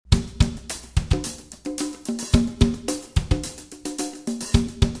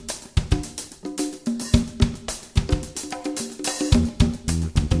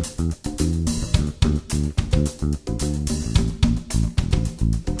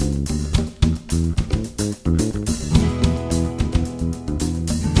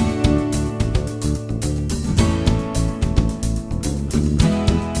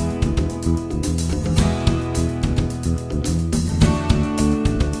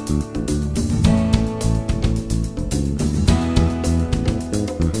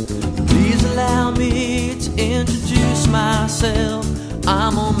myself,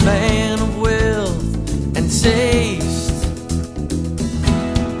 I'm a man of wealth and taste.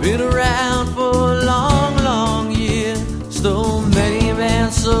 Been around for a long, long year, stole many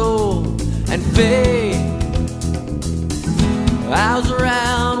man's soul and faith. I was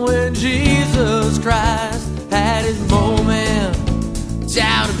around when Jesus Christ had his moment,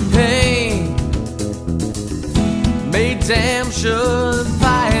 doubt and pain. Made damn sure that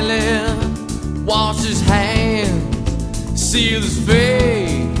Pilate washed his hands, sealed his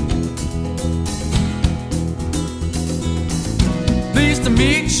fate. Pleased to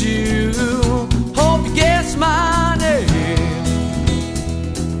meet you, hope you guess my name.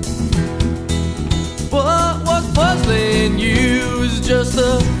 What was puzzling you is just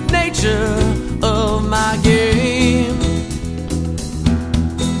the nature of my game.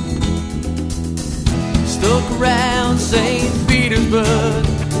 Stuck around St. Petersburg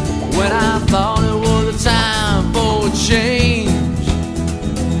when I thought it was a time for a change.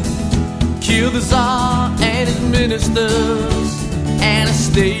 Killed the Tsar and his ministers,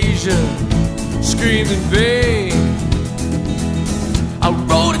 Anastasia screamed in vain. I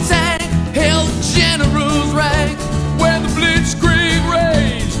rode a tank, held a general,